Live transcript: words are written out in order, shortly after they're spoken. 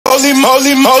Holy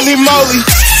moly, moly, moly.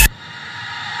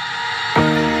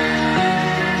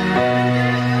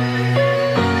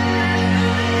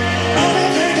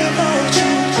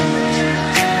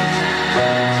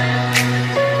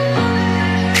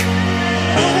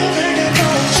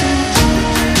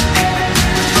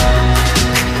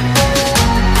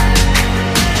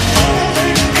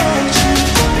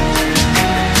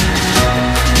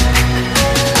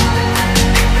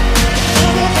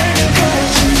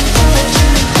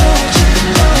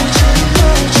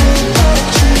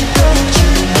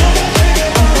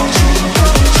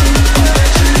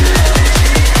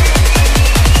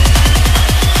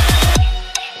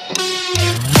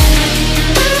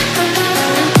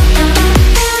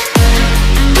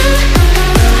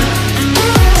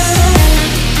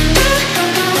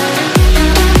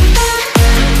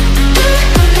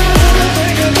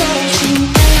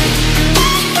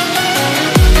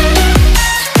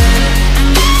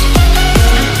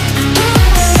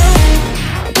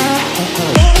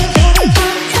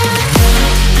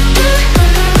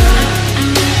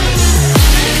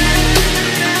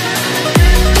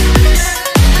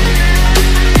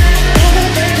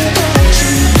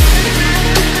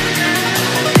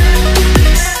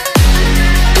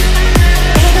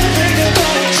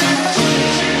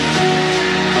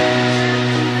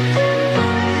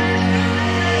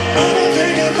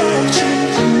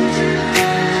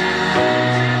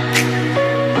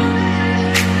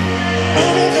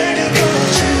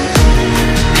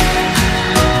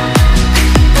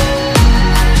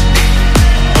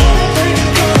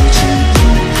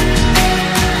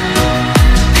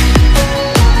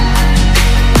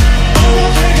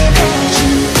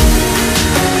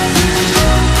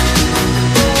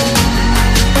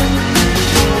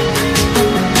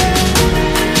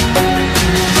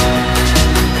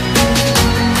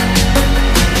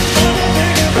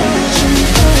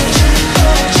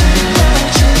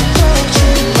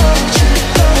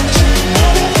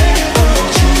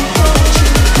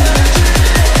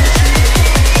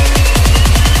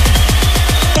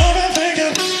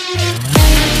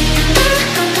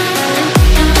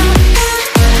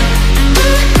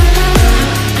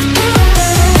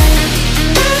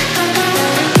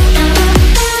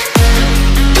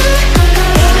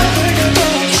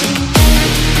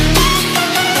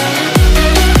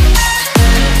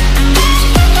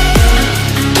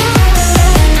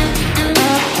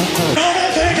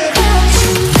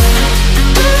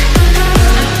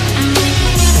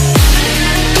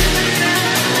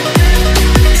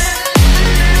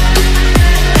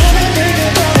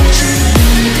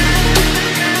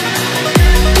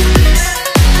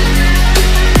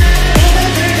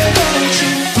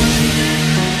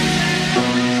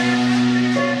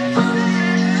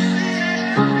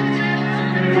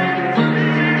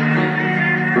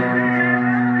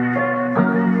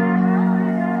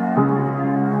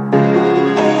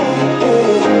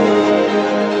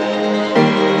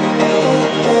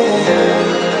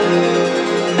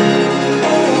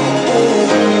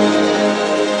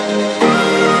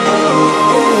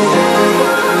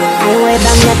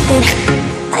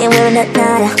 I ain't wearing that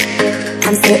nada.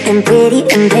 I'm sitting pretty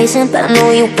impatient, but I know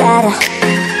you gotta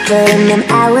put in them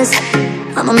hours,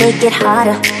 I'ma make it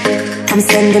harder. I'm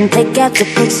sending pick after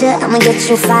picture, I'ma get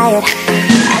you fired.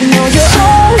 I know you're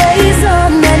always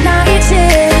on that night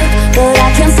shift, but I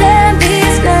can't stand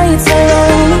these nights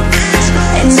alone.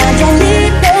 And I don't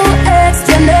need no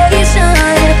explanation,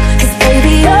 'cause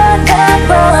baby you're the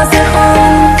boss at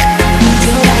home.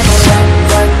 You gotta go to work,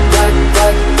 work, work,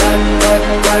 work, work, work,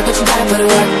 work, but you gotta go to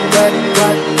work, work,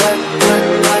 work, work, work,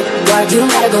 work, work. You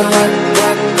gotta go to work,